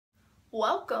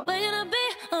welcome. We're gonna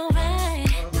be alright.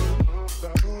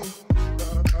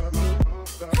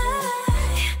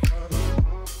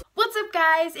 What's up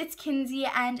guys, it's Kenzie,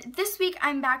 and this week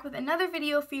I'm back with another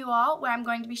video for you all where I'm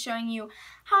going to be showing you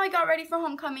how I got ready for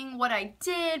homecoming, what I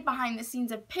did, behind the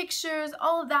scenes of pictures,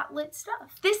 all of that lit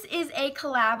stuff. This is a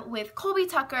collab with Colby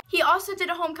Tucker. He also did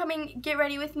a homecoming get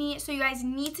ready with me, so you guys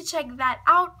need to check that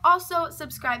out. Also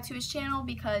subscribe to his channel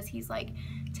because he's like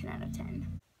 10 out of 10.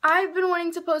 I've been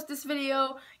wanting to post this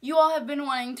video, you all have been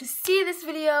wanting to see this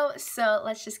video, so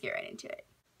let's just get right into it.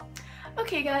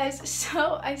 Okay guys,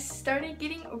 so I started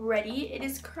getting ready. It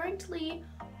is currently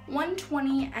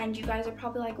 1:20 and you guys are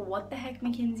probably like, what the heck,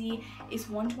 Mackenzie? It's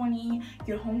 1:20,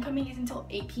 your homecoming is until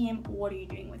 8 p.m. What are you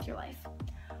doing with your life?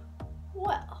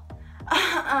 Well,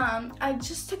 I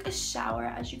just took a shower,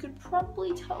 as you could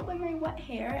probably tell by my wet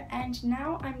hair, and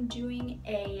now I'm doing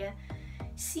a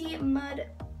sea mud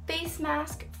face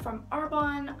mask from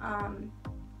Arbonne.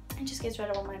 It just gets rid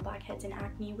of all my blackheads and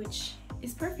acne, which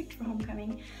is perfect for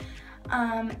homecoming.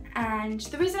 And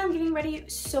the reason I'm getting ready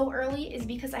so early is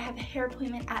because I have a hair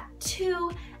appointment at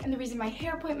 2, and the reason my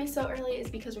hair appointment is so early is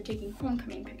because we're taking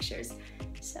homecoming pictures.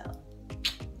 So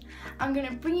I'm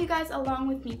gonna bring you guys along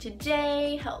with me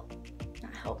today.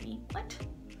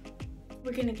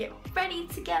 We're gonna get ready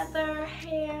together,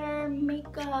 hair,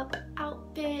 makeup,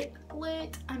 outfit,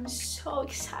 lit. I'm so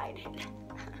excited.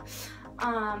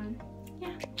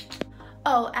 Yeah.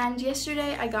 Oh, and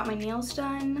yesterday I got my nails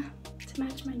done to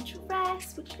match my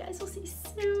dress, which you guys will see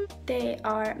soon. They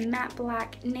are matte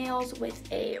black nails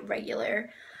with a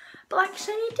regular black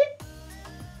shiny tip.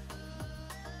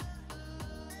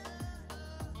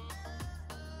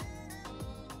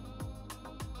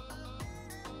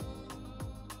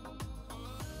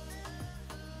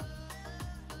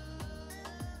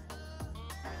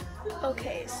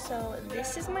 Okay, so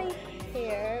this is my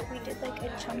hair. We did like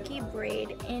a chunky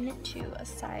braid into a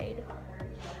side,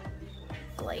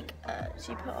 like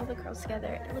she put all the curls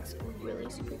together. It looks really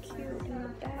super cute in the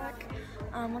back.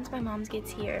 Once my mom's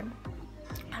gets here,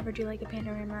 I have her do like a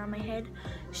panorama on my head.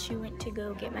 She went to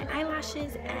go get my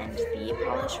eyelashes and the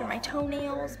polish for my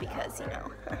toenails because, you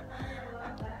know,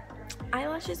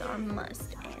 eyelashes are a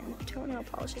must, and toenail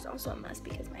polish is also a must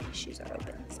because my shoes are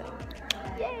open, so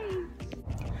yay!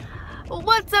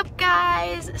 What's up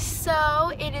guys?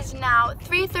 So it is now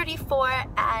 3:34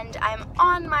 and I'm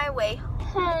on my way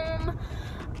home.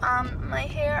 My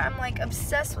hair, I'm like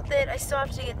obsessed with it. I still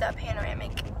have to get that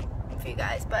panoramic for you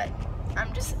guys, but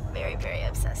I'm just very, very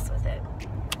obsessed with it.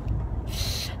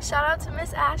 Shout out to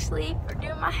Miss Ashley for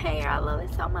doing my hair. I love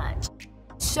it so much.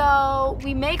 So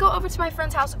we may go over to my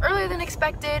friend's house earlier than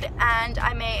expected, and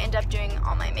I may end up doing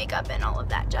all my makeup and all of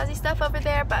that jazzy stuff over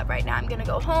there, but right now I'm gonna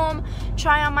go home,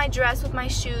 try on my dress with my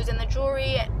shoes and the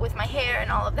jewelry with my hair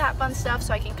and all of that fun stuff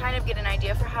so I can kind of get an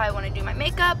idea for how I want to do my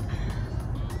makeup.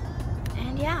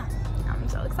 And yeah, I'm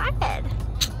so excited.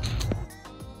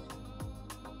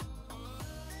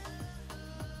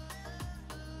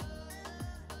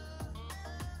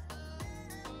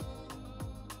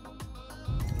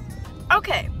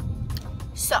 Okay,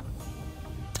 so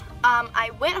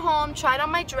I went home, tried on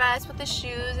my dress with the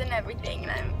shoes and everything,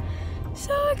 and I'm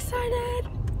so excited.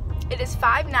 It is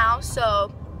 5 now, so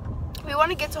we want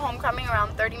to get to homecoming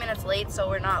around 30 minutes late, so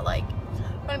we're not like,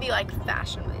 we're gonna be like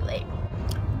fashionably late.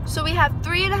 So we have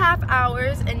 3.5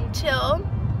 hours until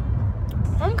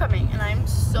homecoming, and I'm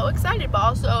so excited, but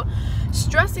also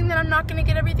stressing that I'm not gonna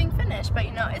get everything finished, but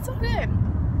you know, it's all good.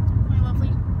 My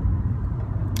lovely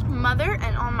mother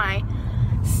and all my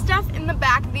stuff in the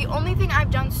back. The only thing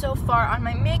I've done so far on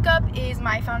my makeup is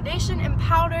my foundation and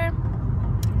powder.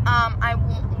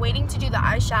 I'm waiting to do the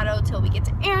eyeshadow till we get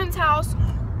to Aaron's house,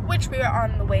 which we are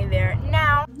on the way there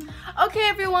now. Okay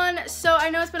everyone, so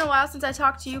I know it's been a while since I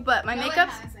talked to you, but my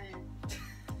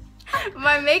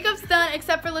makeup's done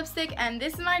except for lipstick, and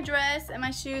this is my dress and my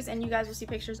shoes, and you guys will see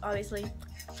pictures obviously.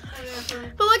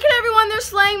 But look at everyone, they're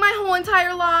slaying my whole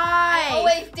entire life. I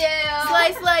always do.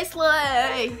 Slay, slay,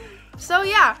 slay. So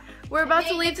yeah, we're about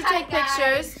to leave to take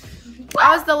pictures.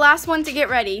 I was the last one to get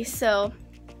ready, so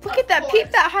look at that.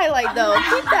 Peep that highlight though.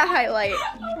 Peep that highlight.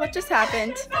 What just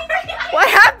happened? What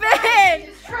happened?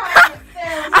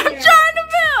 I'm trying to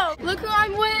film. Look who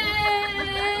I'm with.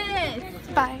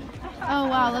 Bye. Oh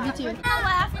wow, love you too. I'll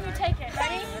laugh when you take it.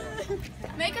 Ready?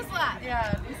 Make us laugh.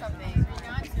 Yeah, do something.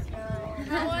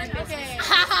 Okay.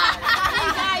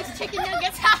 Hey guys, chicken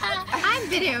nuggets. I'm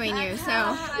videoing you,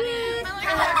 so.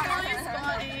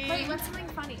 Wait, what's something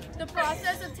funny? The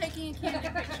process of taking a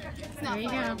candid picture. There you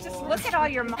go. Just look at all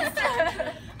your muscles.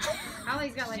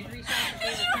 Allie's got like 3 shots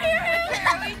of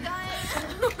Are we done?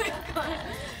 Oh my god.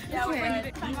 Yeah, we're Okay. going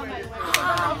to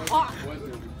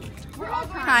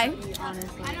Hi.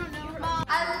 Honestly.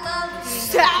 I love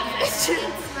savage. It's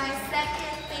my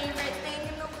second favorite thing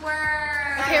in the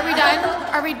world. Okay, are we done?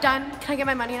 Are we done? Can I get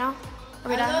my money now? Are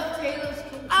we done?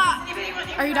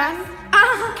 Are you done?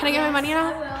 Can I get my money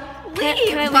now?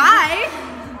 Can I leave? Bye.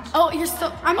 Oh, you're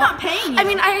still. I'm not paying you. I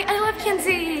mean, I love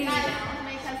Kenzie.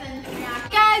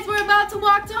 Guys, we're about to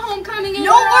walk to homecoming. And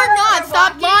No, we're not.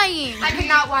 Stop lying. I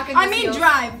cannot walk in I mean,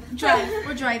 drive.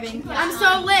 We're driving. I'm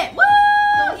so lit. Woo!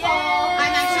 Yeah.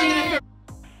 I'm actually gonna.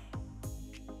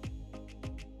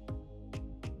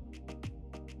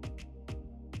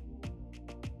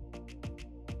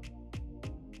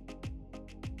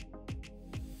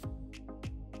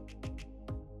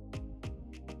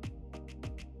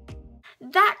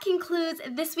 That concludes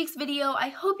this week's video. I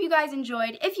hope you guys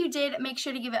enjoyed. If you did, make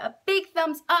sure to give it a big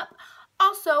thumbs up.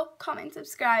 Also, comment and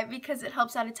subscribe because it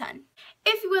helps out a ton.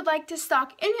 If you would like to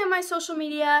stalk any of my social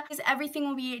media, everything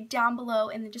will be down below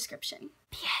in the description.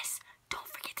 P.S. Don't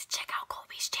forget to check out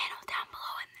Colby's channel down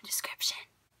below in the description.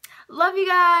 Love you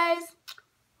guys.